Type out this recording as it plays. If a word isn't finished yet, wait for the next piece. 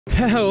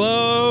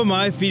Hello,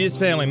 my fetus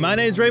family. My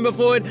name's Rainbow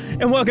Floyd,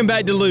 and welcome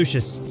back to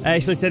Lucius. I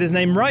actually said his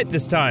name right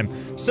this time.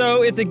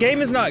 So, if the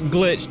game is not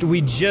glitched,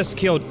 we just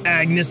killed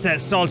Agnes, that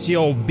salty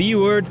old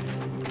B-word,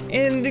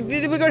 and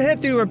we're gonna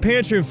head through our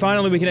parents' room.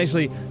 Finally, we can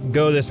actually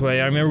go this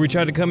way. I remember we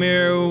tried to come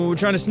here, we were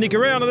trying to sneak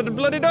around, and the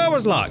bloody door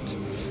was locked.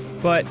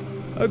 But,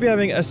 I hope you're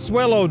having a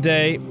swell old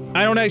day.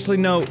 I don't actually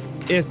know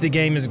if the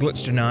game is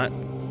glitched or not.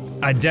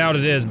 I doubt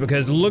it is,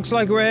 because it looks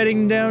like we're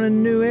heading down a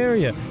new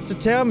area. So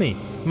tell me,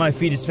 my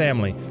fetus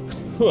family,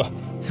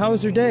 how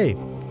was your day?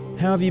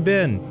 How have you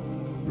been?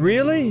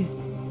 Really?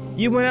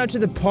 You went out to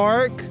the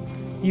park?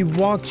 You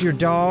walked your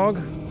dog?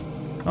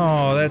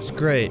 Oh, that's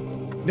great.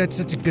 That's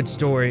such a good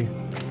story.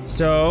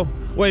 So,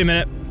 wait a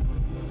minute.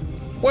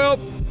 Well,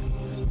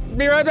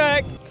 be right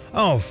back.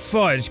 Oh,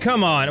 fudge,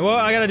 come on. Well,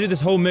 I gotta do this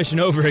whole mission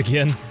over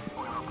again.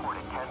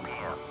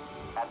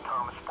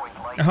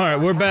 Alright,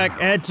 we're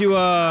back. I had to,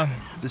 I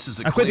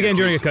quit the game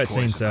during a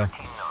cutscene, so.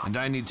 And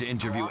I need to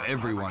interview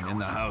everyone in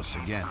the house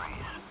again.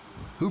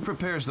 Who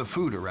prepares the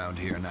food around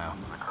here now?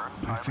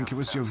 I think it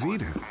was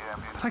Jovita,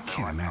 but I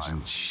can't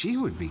imagine she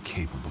would be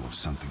capable of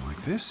something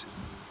like this.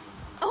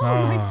 Oh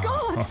my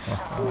god!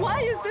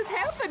 Why is this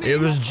happening? It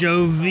was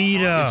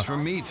Jovita. It's for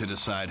me to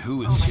decide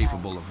who is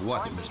capable of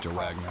what, Mr.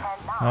 Wagner.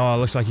 Oh, it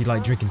looks like you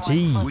like drinking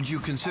tea. Would you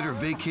consider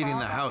vacating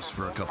the house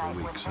for a couple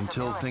weeks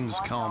until things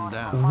calm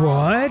down?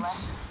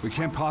 What? We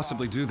can't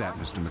possibly do that,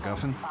 Mr.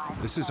 MacGuffin.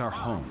 This is our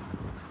home.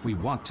 We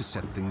want to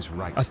set things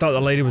right. I thought the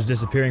lady was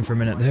disappearing for a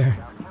minute there.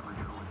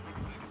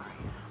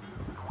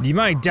 You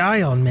might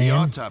die, old man. The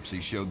autopsy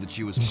showed that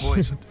she was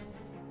poisoned.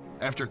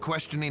 After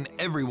questioning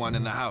everyone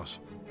in the house,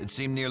 it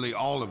seemed nearly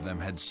all of them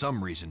had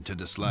some reason to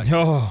dislike her.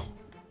 Oh.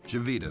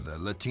 Jovita, the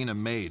Latina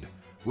maid,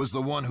 was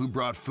the one who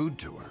brought food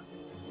to her.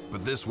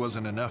 But this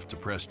wasn't enough to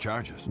press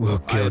charges. We'll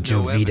kill No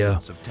Jovita.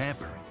 evidence of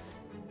tampering.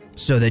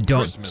 So they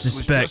don't Christmas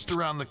suspect. was just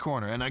around the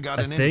corner, and I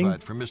got an thing?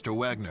 invite from Mr.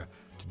 Wagner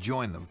to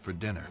join them for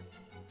dinner.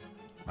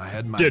 I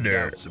had my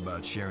doubts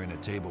about sharing a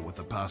table with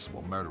a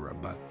possible murderer,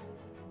 but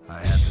I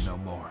had to know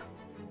more.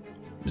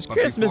 It's But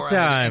Christmas before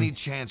I had time. any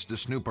chance to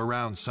snoop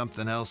around,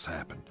 something else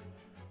happened.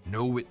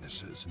 No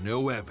witnesses,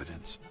 no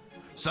evidence.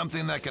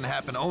 Something that can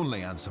happen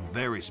only on some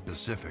very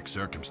specific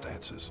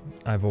circumstances.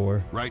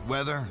 Ivor. Right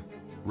weather,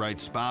 right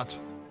spot,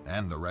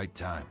 and the right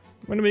time.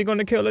 When are we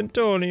gonna kill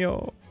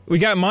Antonio? We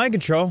got mind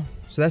control,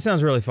 so that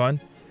sounds really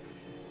fun.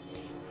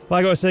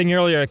 Like I was saying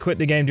earlier, I quit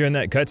the game during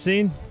that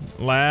cutscene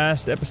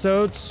last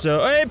episode,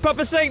 so hey,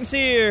 Papa Saint's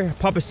here!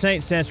 Papa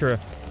Saint stands for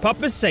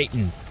Papa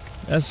Satan.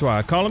 That's why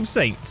I call him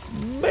Saints.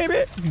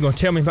 Baby, you gonna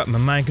tell me about my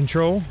mind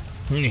control?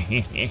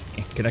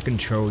 Can I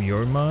control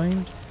your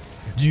mind?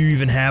 Do you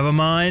even have a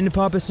mind,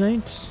 Papa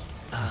Saint?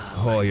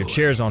 Oh, your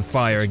chair's on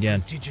fire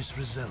again.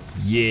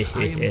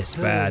 Yes,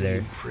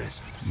 Father.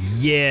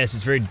 Yes,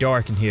 it's very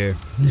dark in here.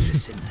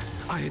 Listen,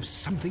 I have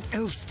something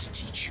else to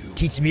teach you.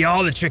 Teach me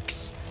all the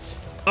tricks.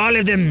 All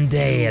of them,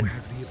 Dad. You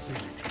have the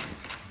ability,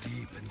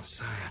 deep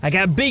inside, I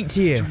got Binked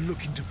here. to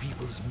look into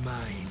people's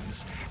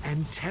minds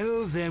and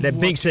tell them Let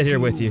what Bink sit to here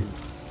do. with you.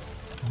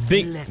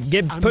 Bink, Let's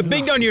put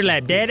Bink unlock on your this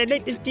lap, Dad. I'd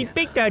like to see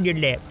Bink on your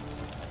lap.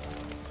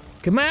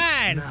 Come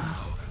on. Now,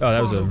 Oh, that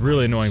was a follow really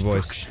my annoying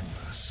voice.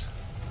 instructions.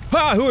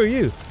 Ha! Who are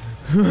you?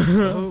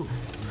 Oh,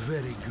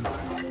 very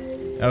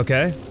good.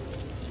 Okay.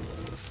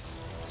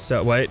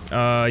 So wait,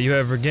 you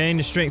have regained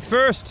your strength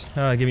first.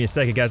 Give me a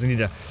second, guys. I need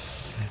to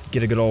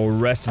get a good old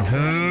rest and.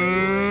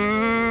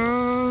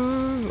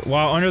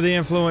 While under the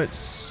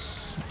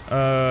influence,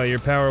 your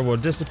power will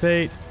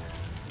dissipate.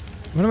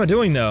 What am I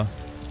doing though?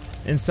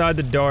 Inside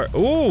the dark.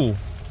 Ooh.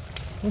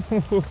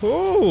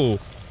 Ooh.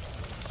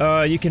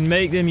 You can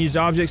make them use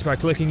objects by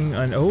clicking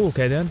on. Oh,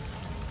 okay then.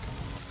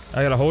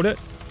 I gotta hold it.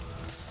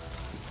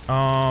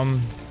 How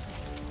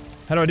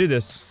do I do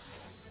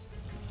this?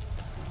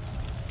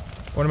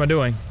 What am I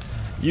doing?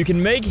 You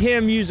can make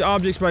him use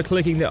objects by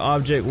clicking the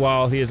object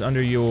while he is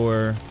under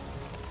your.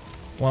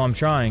 Well, I'm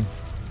trying.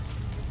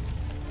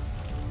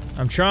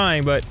 I'm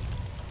trying, but.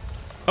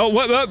 Oh,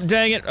 what?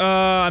 Dang it!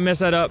 I messed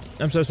that up.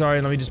 I'm so sorry.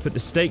 Let me just put the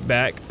steak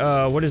back.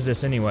 What is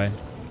this anyway?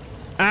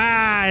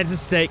 Ah, it's a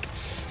steak.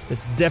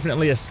 It's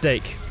definitely a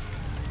steak.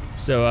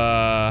 So,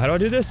 how do I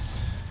do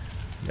this?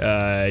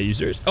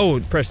 Users. Oh,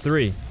 press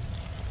 3.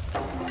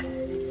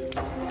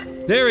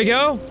 There we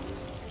go.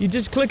 You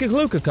just click a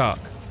cluck.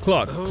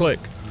 Click.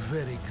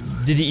 Very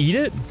good. Did he eat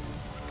it?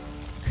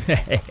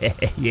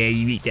 Yeah,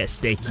 you eat that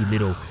steak, you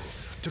little.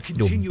 To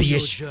continue your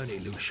bitch. journey,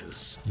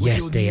 Lucius.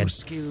 Yes, with your new Dad.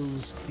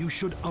 skills, you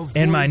should avoid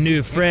And my new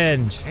detection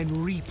friend.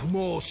 and reap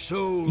more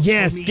souls.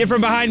 Yes, from get from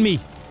evil. behind me.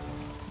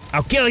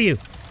 I'll kill you.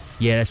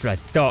 Yeah, that's what I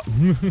thought.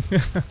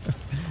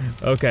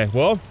 Okay,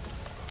 well,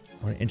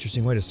 what an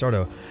interesting way to start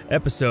a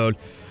episode.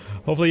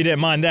 Hopefully you didn't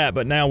mind that,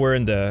 but now we're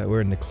in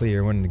the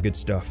clear. We're in the good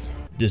stuff.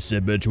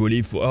 December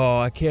 24. Oh,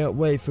 I can't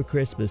wait for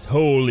Christmas.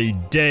 Holy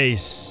day.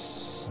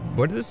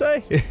 What did it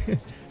say?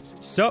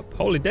 Sup?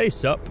 Holy day,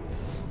 sup?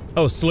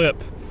 Oh,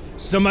 slip.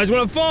 Somebody's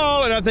gonna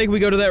fall, and I think we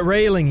go to that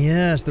railing.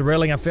 Yes, the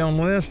railing I found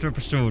last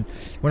episode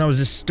when I was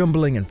just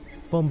stumbling and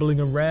fumbling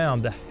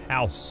around the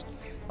house.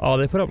 Oh,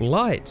 they put up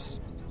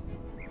lights.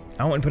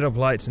 I wouldn't put up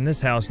lights in this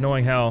house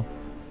knowing how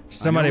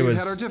somebody I know we've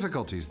was had our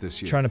difficulties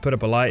this year, trying to put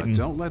up a light but and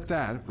don't let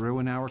that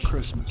ruin our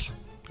Christmas.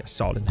 got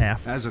sawed in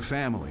half. As a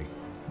family,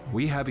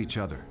 we have each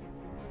other.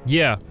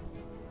 Yeah.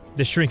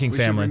 The shrinking We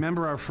should family.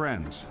 remember our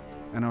friends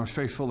and our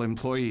faithful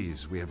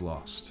employees we have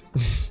lost.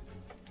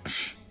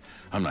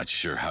 I'm not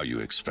sure how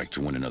you expect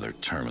to win another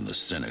term in the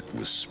Senate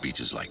with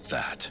speeches like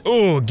that.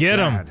 Oh, get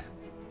him. Dad.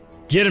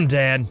 Get him,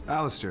 Dad.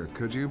 Alistair,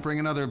 could you bring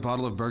another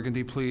bottle of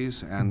Burgundy,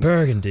 please? And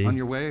Burgundy? on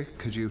your way,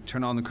 could you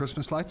turn on the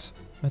Christmas lights?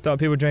 I thought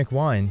people drank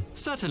wine.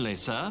 Certainly,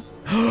 sir.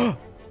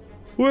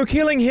 We're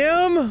killing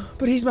him?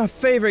 But he's my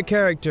favorite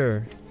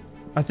character.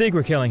 I think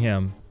we're killing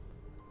him.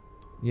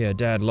 Yeah,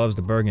 Dad loves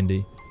the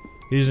Burgundy.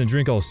 He doesn't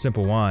drink all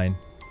simple wine.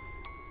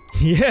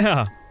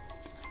 Yeah!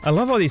 I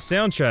love all these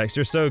soundtracks,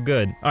 they're so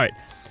good. Alright.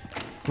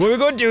 What are we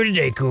gonna do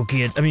today, cool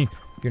kids? I mean,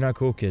 you're not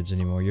cool kids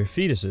anymore, you're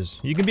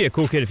fetuses. You can be a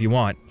cool kid if you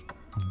want,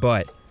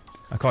 but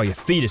I call you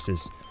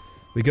fetuses.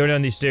 We go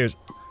down these stairs.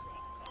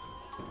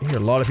 You hear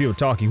a lot of people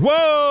talking.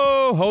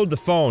 Whoa! Hold the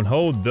phone,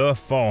 hold the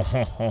phone.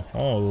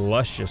 Oh,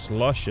 luscious,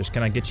 luscious.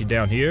 Can I get you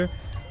down here?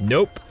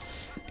 Nope.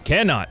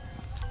 Cannot.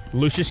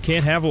 Lucius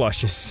can't have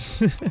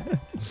luscious.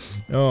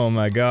 Oh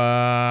my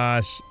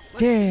gosh.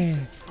 Yeah.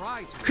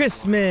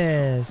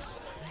 Christmas!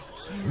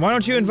 Why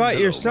don't you invite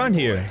your son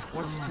here?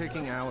 What's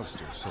taking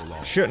Alistair so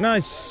long? Shouldn't I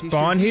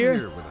spawn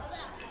here? With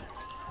us.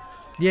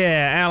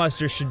 Yeah,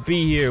 Alistair should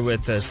be here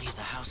with us.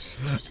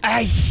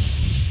 Ay!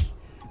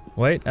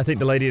 Wait, I think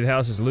the lady of the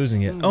house is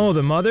losing it. Oh,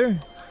 the mother?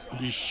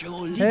 Did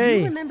Hey.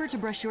 you remember to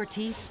brush your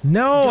teeth?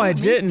 No, Don't I make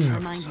me didn't.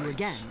 remind you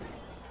again.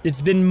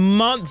 It's been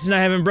months and I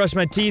haven't brushed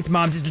my teeth,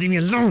 Mom. Just leave me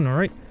alone,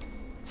 alright?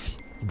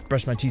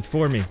 Brush my teeth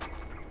for me.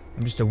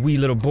 I'm just a wee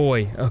little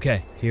boy.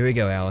 Okay, here we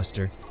go,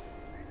 Alistair.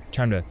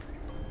 Time to...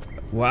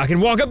 Well, I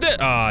can walk up there.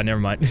 Ah, never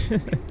mind.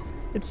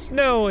 It's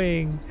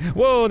snowing.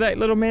 Whoa, that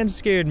little man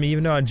scared me,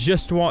 even though I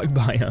just walked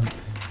by him.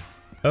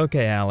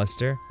 Okay,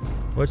 Alistair.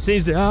 What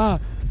seems to...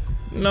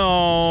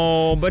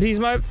 No, but he's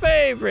my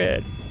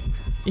favorite.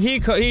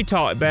 He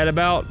talked bad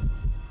about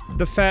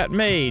the fat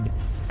maid.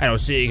 I don't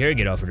see her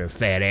get off of her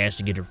fat ass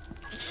to get her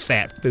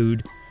fat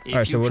food.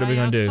 Alright, so what are we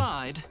gonna do?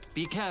 Outside,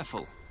 be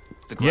careful.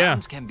 The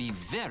ground can be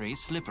very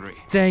slippery.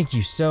 Thank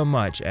you so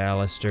much,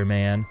 Alistair,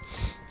 man.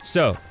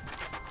 So,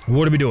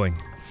 what are we doing?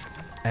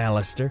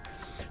 Alistair.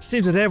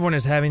 Seems that everyone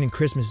is having a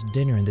Christmas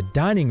dinner in the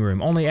dining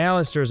room. Only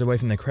Alistair is away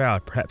from the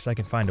crowd. Perhaps I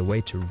can find a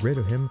way to rid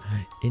of him.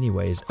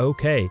 Anyways,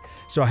 okay.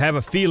 So I have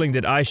a feeling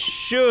that I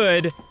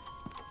should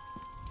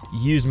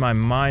use my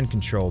mind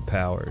control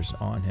powers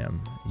on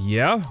him.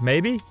 Yeah,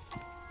 maybe?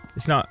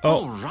 It's not-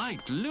 All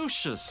right,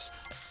 Lucius.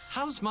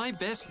 How's my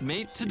best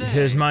mate today?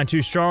 Is mine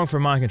too strong for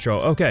mind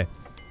control? Okay.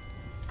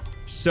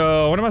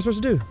 So, what am I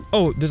supposed to do?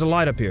 Oh, there's a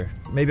light up here.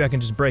 Maybe I can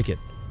just break it.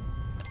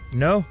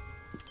 No?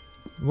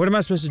 What am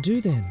I supposed to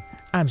do then?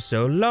 I'm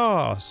so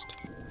lost.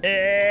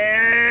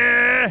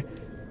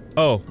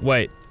 Oh,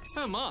 wait.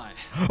 Oh my.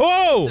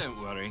 Oh!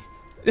 Don't worry.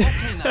 I'll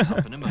clean that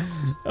up in a moment.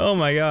 Oh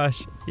my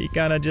gosh. He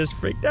kinda just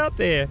freaked out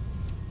there.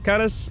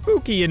 Kinda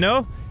spooky, you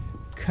know?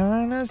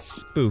 Kinda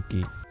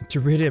spooky. To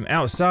rid him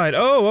outside.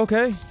 Oh,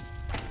 okay.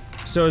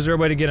 So is there a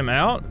way to get him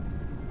out?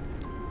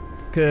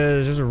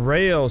 Cause there's a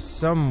rail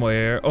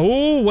somewhere.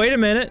 Oh, wait a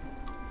minute.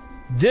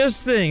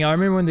 This thing, I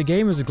remember when the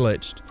game was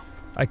glitched.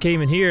 I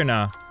came in here and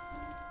I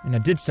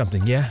did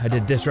something, yeah? I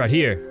did this right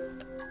here.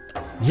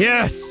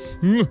 Yes!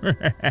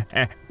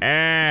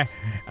 I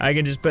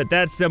can just put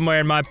that somewhere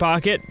in my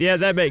pocket. Yeah,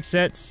 that makes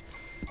sense.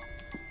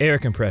 Air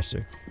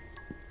compressor.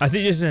 I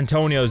think this is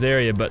Antonio's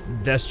area, but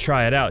let's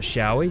try it out,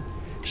 shall we?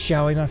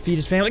 Shall we not feed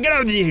his family? Get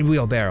out of the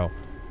wheelbarrow!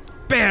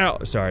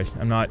 Barrel! Sorry,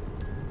 I'm not...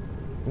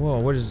 Whoa,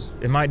 what is...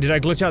 did I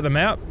glitch out the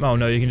map? Oh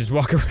no, you can just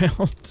walk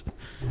around.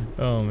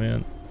 Oh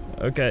man.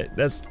 Okay,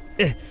 that's...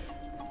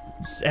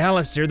 It's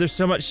Alistair, there's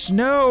so much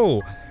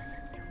snow!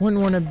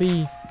 Wouldn't want to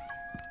be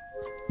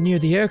near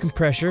the air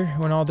compressor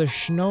when all the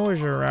snow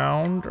is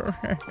around.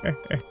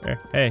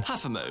 Hey.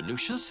 Half a mo,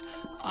 Lucius.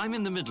 I'm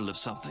in the middle of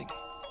something.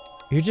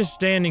 You're just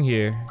standing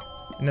here,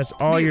 and that's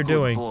all Be a you're good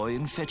doing. boy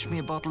and fetch me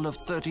a bottle of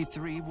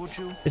 33, would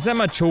you? Is that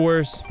my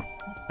chores?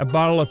 A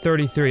bottle of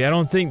 33. I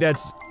don't think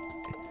that's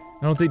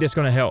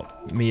gonna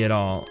help me at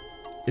all.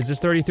 Is this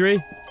 33?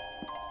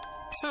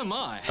 Oh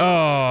my.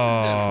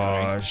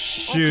 Oh, Don't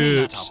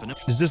shoot. worry.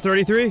 Is this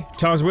 33?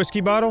 Tom's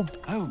whiskey bottle?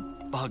 Oh,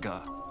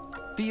 bugger.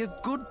 Be a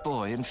good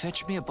boy and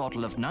fetch me a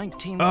bottle of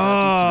 1933.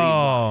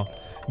 Oh,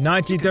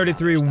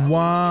 1933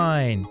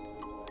 wine.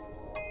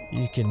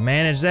 You can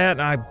manage that?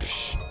 I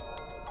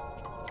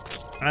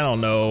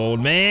don't know, old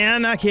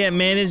man. I can't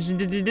manage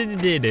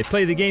to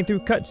play the game through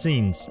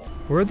cutscenes.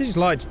 Where are these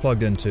lights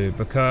plugged into?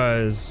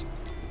 Because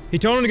he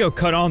told him to go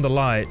cut on the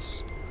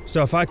lights.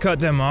 So if I cut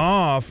them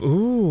off,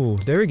 ooh,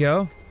 there we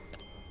go.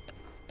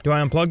 Do I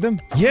unplug them?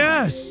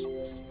 Yes!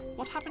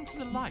 What happened to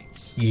the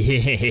lights?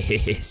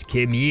 Yes,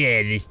 come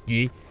here,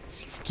 Listy.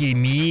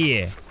 Come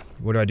here.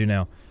 What do I do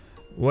now?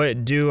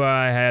 What do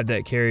I have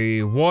that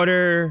carry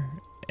water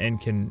and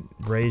can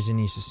raise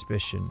any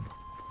suspicion?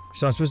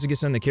 So I'm supposed to get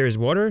something that carries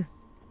water?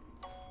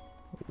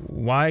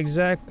 Why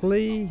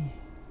exactly?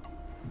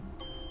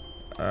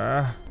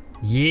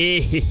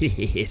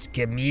 Yes,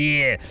 come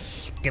here.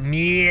 Come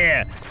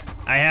here.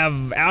 I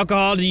have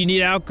alcohol. Do you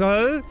need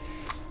alcohol?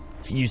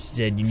 You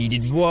said you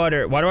needed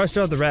water. Why do I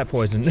still have the rat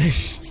poison?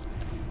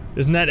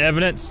 Isn't that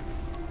evidence?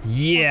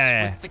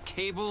 Yeah. What's with the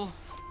cable?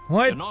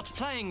 What? You're not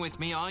playing with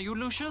me, are you,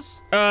 Lucius?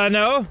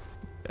 No.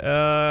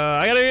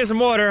 I gotta get some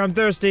water. I'm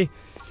thirsty.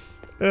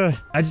 I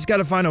just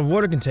gotta find a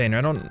water container.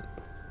 I don't...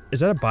 Is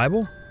that a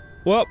Bible?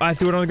 Well, I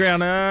threw it on the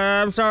ground.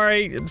 I'm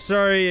sorry. I'm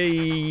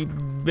sorry.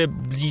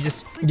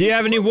 Jesus. Do you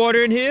have any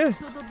water in here?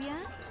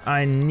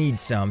 I need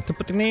some.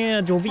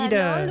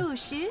 Hello,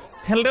 Lucius.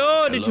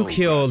 Hello, did you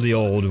kill the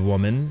old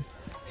woman?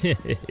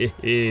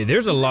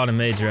 There's a lot of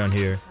maids around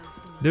here.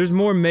 There's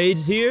more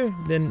maids here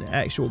than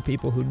actual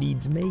people who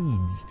needs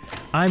maids.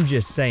 I'm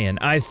just saying.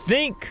 I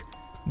think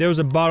there was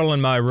a bottle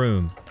in my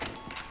room.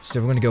 So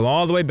we're gonna go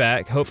all the way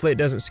back. Hopefully it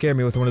doesn't scare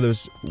me with one of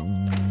those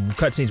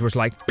cutscenes where it's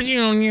like,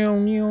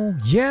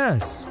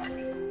 yes,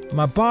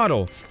 my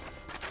bottle.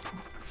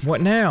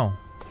 What now?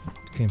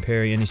 Can't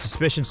parry any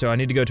suspicion, so I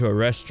need to go to a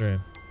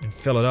restroom and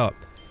fill it up.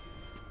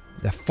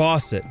 The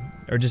faucet,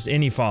 or just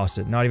any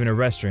faucet, not even a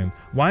restroom.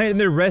 Why aren't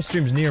there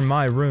restrooms near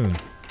my room?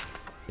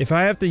 If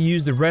I have to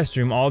use the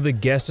restroom, all the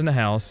guests in the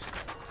house.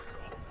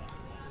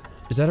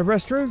 Is that a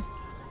restroom?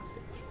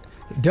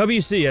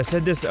 WC, I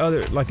said this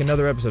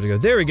another episode ago.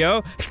 There we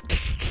go.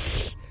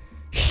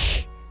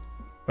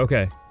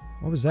 Okay,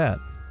 what was that?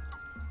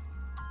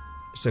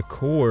 It's a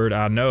cord,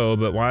 I know,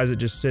 but why is it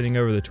just sitting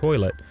over the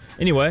toilet?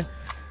 Anyway,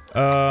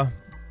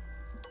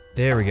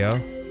 there we go.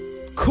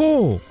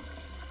 Cool!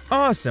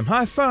 Awesome,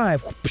 high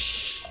five!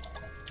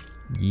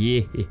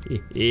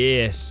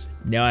 Yes,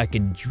 now I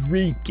can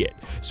drink it.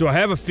 So I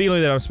have a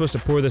feeling that I'm supposed to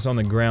pour this on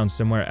the ground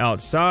somewhere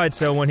outside,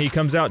 so when he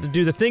comes out to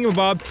do the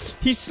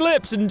thingamabob, he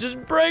slips and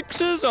just breaks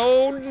his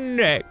own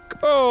neck.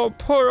 Oh,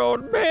 poor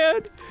old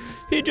man.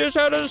 He just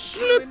had a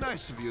slip. Really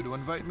nice of you to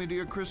invite me to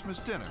your Christmas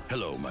dinner.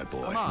 Hello, my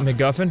boy.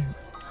 MacGuffin?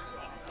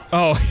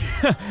 Oh,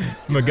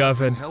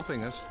 MacGuffin.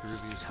 Helping us through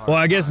these Well,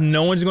 I guess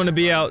no one's gonna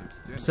be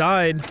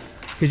outside,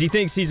 because he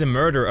thinks he's a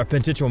murderer, a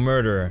potential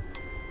murderer.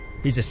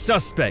 He's a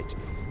suspect.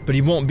 But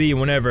he won't be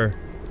whenever.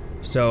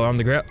 So on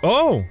the ground.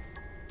 Oh!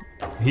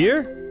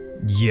 Here?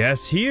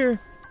 Yes, here.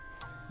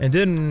 And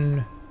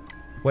then.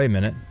 Wait a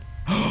minute.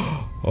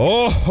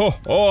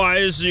 Oh,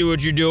 I see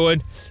what you're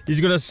doing. He's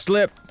gonna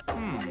slip.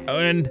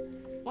 And.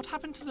 What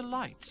happened to the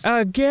lights?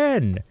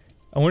 Again!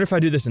 I wonder if I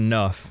do this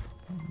enough.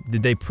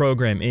 Did they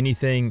program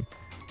anything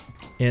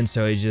in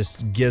so he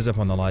just gives up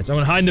on the lights? I'm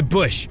gonna hide in the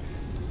bush.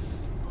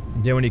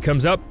 Then when he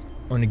comes up,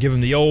 I'm gonna give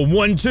him the old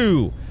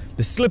 1-2.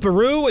 The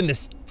slipperoo and the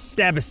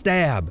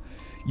stab-a-stab.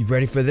 You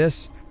ready for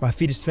this, my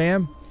fetus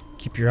fam?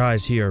 Keep your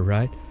eyes here,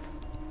 right?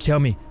 Tell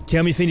me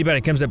if anybody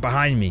comes up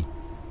behind me.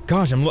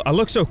 Gosh, I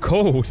look so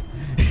cold.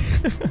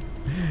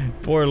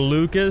 Poor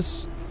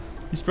Lucas.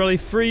 He's probably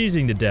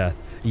freezing to death.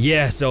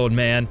 Yes, old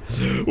man.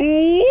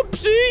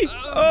 Whoopsie!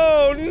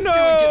 Oh no! Go and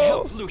get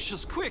help,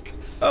 Lucius, quick!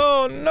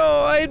 Oh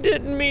no, I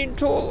didn't mean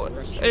to.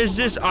 Is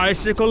this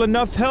icicle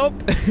enough help?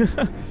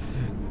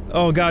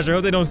 Oh gosh, I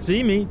hope they don't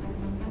see me.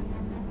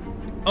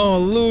 Oh,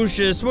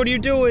 Lucius, what are you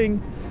doing?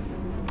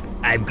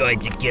 I'm going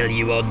to kill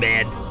you, old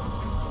man.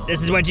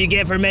 This is what you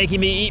get for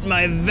making me eat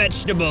my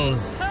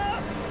vegetables.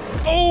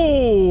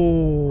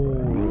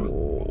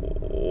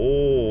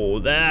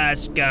 Oh,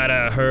 that's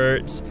gotta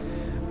hurt.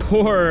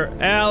 Poor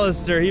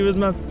Alistair, he was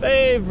my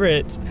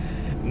favorite.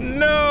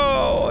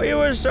 No, he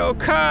was so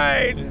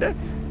kind.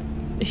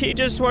 He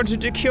just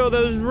wanted to kill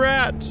those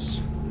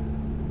rats.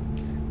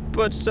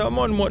 But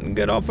someone wouldn't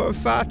get off her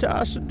fat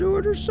ass and do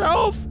it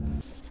herself.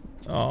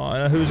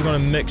 Oh, who's gonna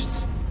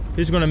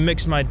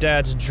mix my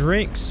dad's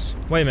drinks?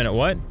 Wait a minute,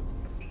 what?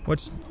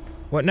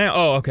 What now?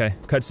 Oh, okay,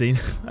 cutscene.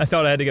 I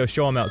thought I had to go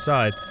show him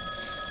outside.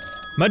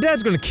 My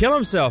dad's gonna kill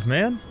himself,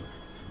 man.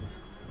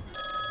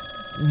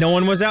 No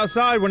one was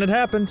outside when it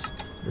happened.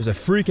 It was a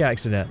freak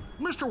accident.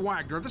 Mr.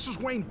 Wagner, this is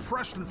Wayne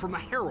Preston from the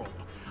Herald.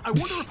 I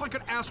wonder if I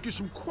could ask you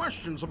some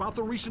questions about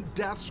the recent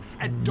deaths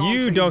at Dante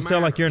You don't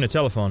sound Manor. like you're in a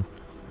telephone.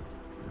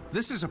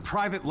 This is a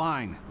private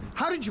line.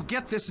 How did you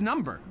get this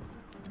number?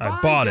 I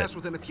bought it. guess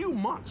within a few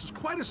months. It's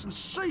quite a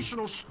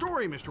sensational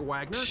story, Mr.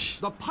 Wagner.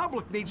 The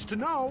public needs to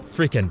know.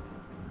 Freaking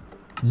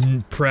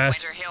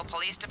press. Winter Hill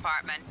Police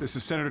Department. This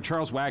is Senator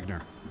Charles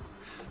Wagner.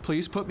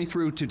 Please put me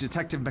through to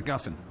Detective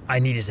MacGuffin. I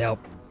need his help.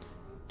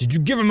 Did you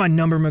give him my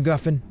number,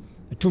 MacGuffin?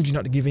 I told you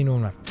not to give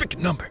anyone my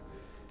freaking number.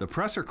 The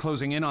press are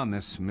closing in on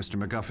this, Mr.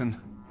 MacGuffin.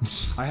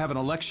 I have an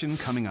election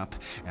coming up,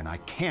 and I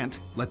can't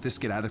let this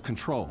get out of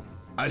control.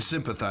 I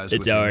sympathize It's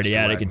with you, already Mr.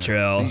 out of Wagner.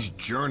 control. These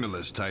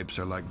journalist types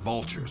are like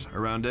vultures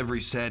around every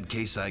sad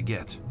case I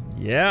get.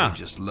 Yeah. They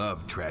just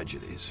love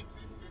tragedies.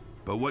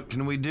 But what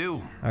can we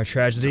do? Our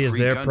tragedy It's a is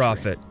free their country.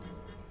 profit.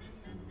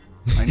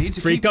 I need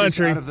to Free keep this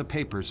country. out of the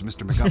papers,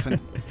 Mr. MacGuffin.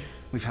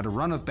 We've had a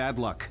run of bad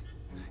luck.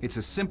 It's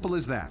as simple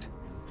as that.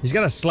 He's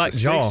got a slack The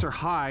jaw. stakes are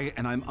high,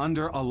 and I'm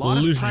under a lot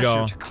of Loose pressure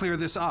jaw. to clear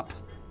this up.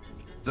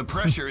 The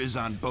pressure is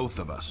on both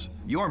of us.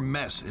 Your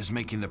mess is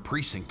making the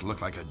precinct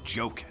look like a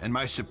joke, and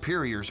my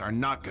superiors are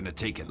not going to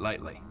take it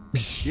lightly.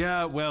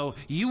 Yeah, well,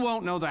 you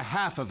won't know the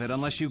half of it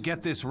unless you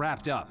get this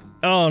wrapped up.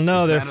 Oh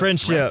no, Is their that a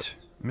friendship. threat,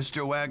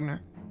 Mr.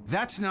 Wagner?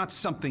 That's not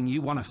something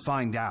you want to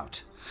find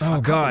out. Oh,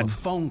 a God. couple of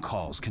phone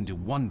calls can do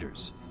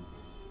wonders.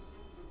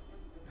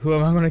 Who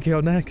am I gonna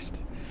kill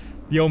next?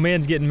 The old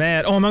man's getting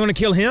mad. Oh, am I gonna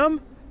kill him?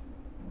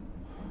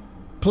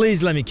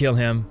 Please let me kill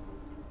him.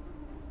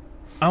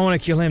 I want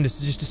to kill him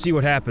just to see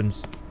what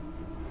happens.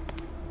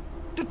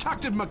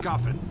 Detective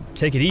MacGuffin,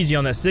 Take it easy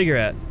on that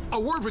cigarette. a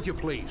word with you,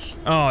 please.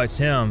 Oh, it's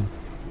him.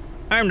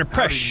 I'm the How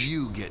press. did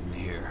you get in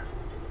here?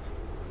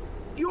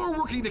 You're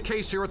working the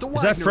case here at the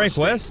Is that Wagner Frank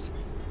estate. West?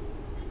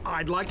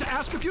 I'd like to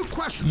ask a few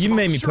questions. You about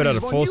made the me put out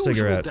series a of full unusual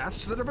cigarette.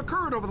 deaths that have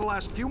occurred over the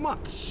last few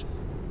months.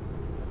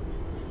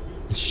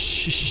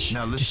 Shh,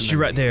 Now listen just to you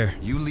me. right there.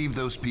 You leave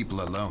those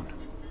people alone.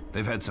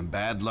 They've had some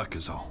bad luck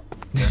is all.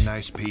 They're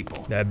nice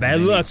people. That and bad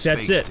they need luck,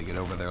 that's space it. to get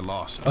over their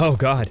losses. Oh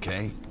God.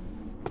 Okay?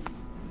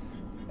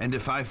 And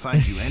if I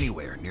find you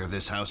anywhere near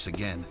this house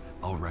again,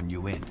 I'll run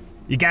you in.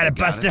 You got it,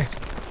 Got Buster.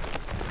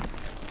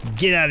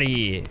 Get out of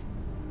here.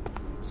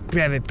 It's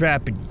private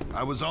property.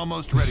 I was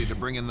almost ready to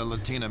bring in the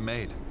Latina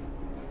maid.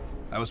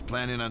 I was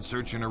planning on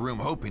searching her room,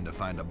 hoping to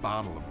find a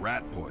bottle of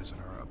rat poison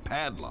or a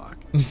padlock.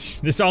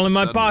 This all in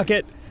my Suddenly,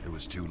 pocket. It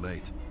was too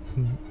late.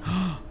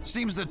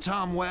 Seems that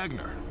Tom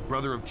Wagner,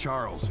 brother of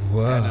Charles,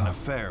 Whoa. had an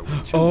affair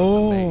with two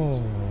of the maids.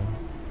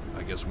 Oh.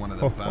 I guess one of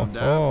them found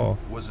out,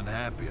 wasn't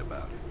happy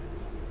about it.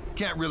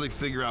 Can't really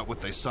figure out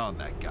what they saw in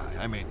that guy.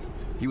 I mean,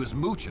 he was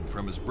mooching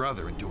from his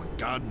brother and doing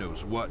God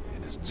knows what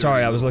in his Sorry,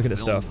 dirty I was little looking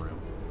at film stuff. room.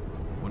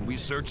 When we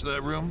searched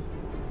that room,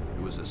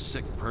 it was a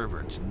sick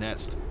pervert's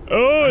nest.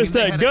 Oh, I mean, it's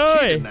they that had a guy.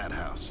 kid in that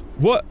house.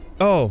 What?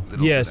 Oh,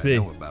 Little yes, did I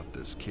me. know about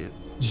this kid.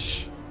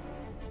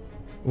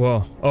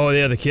 Whoa. Oh,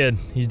 yeah, the kid.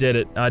 He's did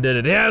it. I did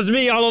it. Yeah, it was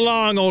me all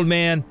along, old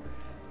man.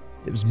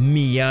 It was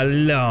me all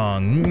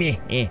along. Meh,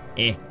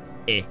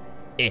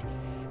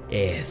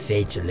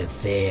 fatal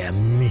affair.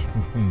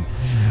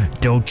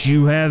 Don't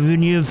you have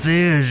any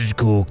affairs,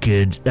 cool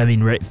kids? I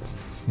mean, right.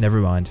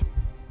 Never mind.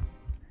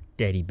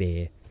 Teddy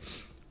bear.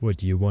 What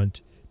do you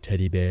want,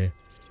 teddy bear?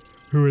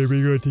 Who are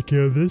we going to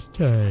kill this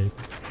time?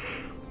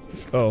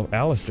 Oh,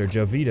 Alistair,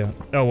 Jovita.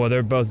 Oh, well,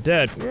 they're both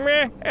dead.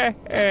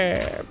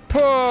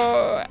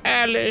 Poor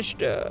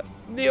Alistair.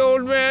 The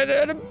old man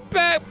had a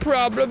back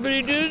problem and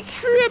he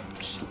just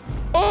tripped.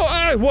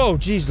 Oh, whoa,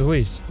 jeez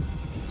Louise.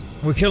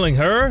 We're killing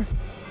her?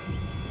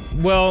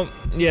 Well,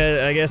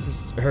 yeah, I guess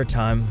it's her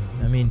time.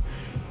 I mean,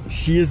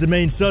 she is the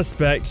main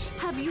suspect.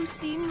 Have you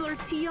seen your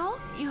Tio?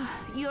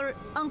 Your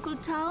Uncle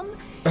Tom?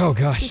 Oh,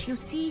 gosh. If you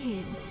see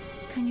him,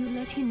 can you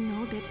let him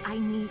know that I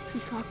need to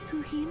talk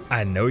to him?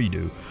 I know you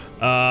do.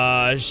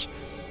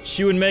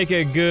 She would make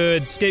a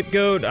good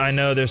scapegoat. I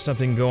know there's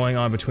something going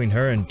on between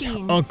her and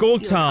Seen Uncle your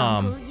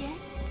Tom. uncle yet?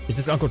 Is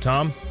this Uncle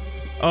Tom?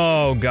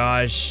 Oh,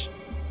 gosh.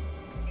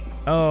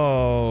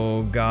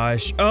 Oh,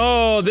 gosh.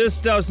 Oh, this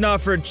stuff's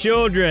not for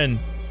children.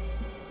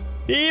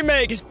 He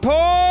makes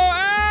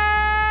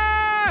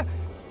dildos!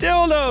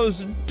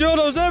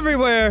 Dildos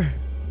everywhere!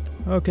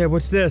 Okay,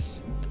 what's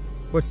this?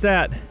 What's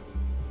that?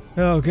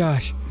 Oh,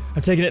 gosh.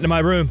 I'm taking it to my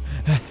room.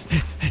 I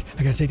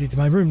gotta take it to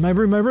my room. My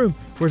room.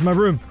 Where's my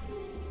room?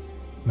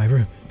 My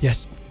room.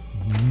 Yes.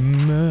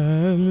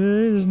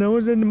 No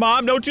one's in the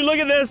Mom, don't you look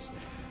at this!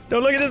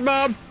 Don't look at this,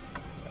 Mom!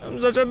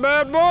 I'm such a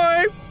bad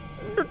boy!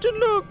 Don't you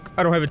look!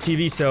 I don't have a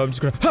TV, so I'm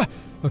just gonna. Ha!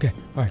 Okay,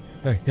 alright.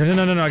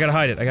 No, I gotta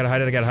hide it. I gotta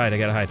hide.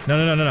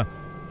 No.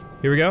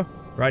 Here we go.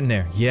 Right in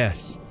there.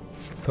 Yes.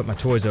 Put my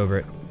toys over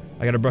it.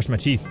 I gotta brush my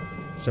teeth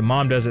so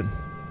Mom doesn't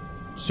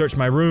search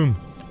my room.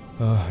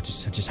 Oh,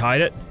 just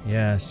hide it.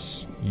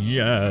 Yes.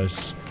 You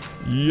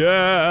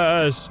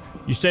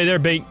stay there,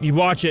 Bink. You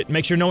watch it.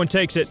 Make sure no one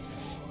takes it.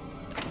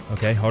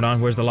 Okay, hold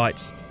on. Where's the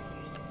lights?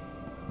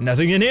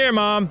 Nothing in here,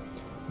 Mom.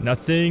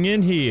 Nothing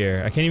in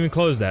here. I can't even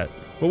close that.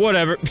 But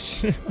whatever.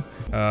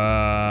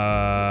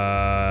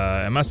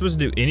 Am I supposed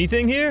to do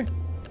anything here?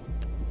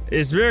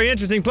 It's a very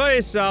interesting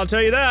place, I'll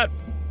tell you that.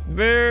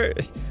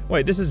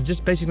 Wait, this is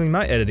just basically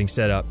my editing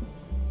setup.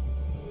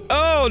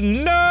 Oh,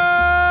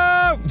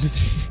 no!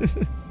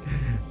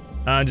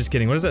 I'm just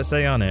kidding. What does that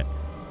say on it?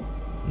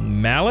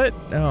 Mallet?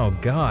 Oh,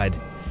 God.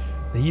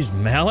 They use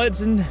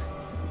mallets and...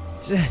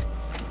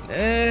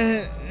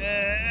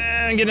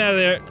 I'm getting out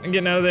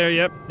of there.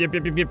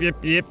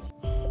 Yep.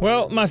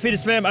 Well, my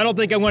Fetus fam, I don't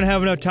think I'm gonna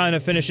have enough time to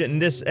finish it in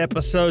this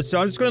episode, so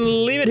I'm just gonna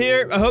leave it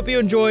here. I hope you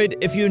enjoyed.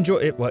 If you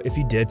enjoyed it, well, if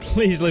you did,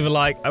 please leave a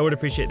like. I would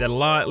appreciate that a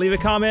lot. Leave a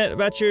comment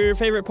about your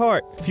favorite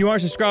part. If you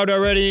aren't subscribed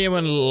already and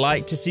would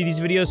like to see these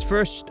videos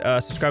first,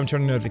 subscribe and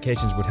turn on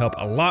notifications would help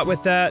a lot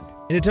with that.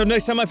 And until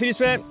next time, my Fetus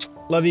fam,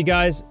 love you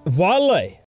guys. Voila!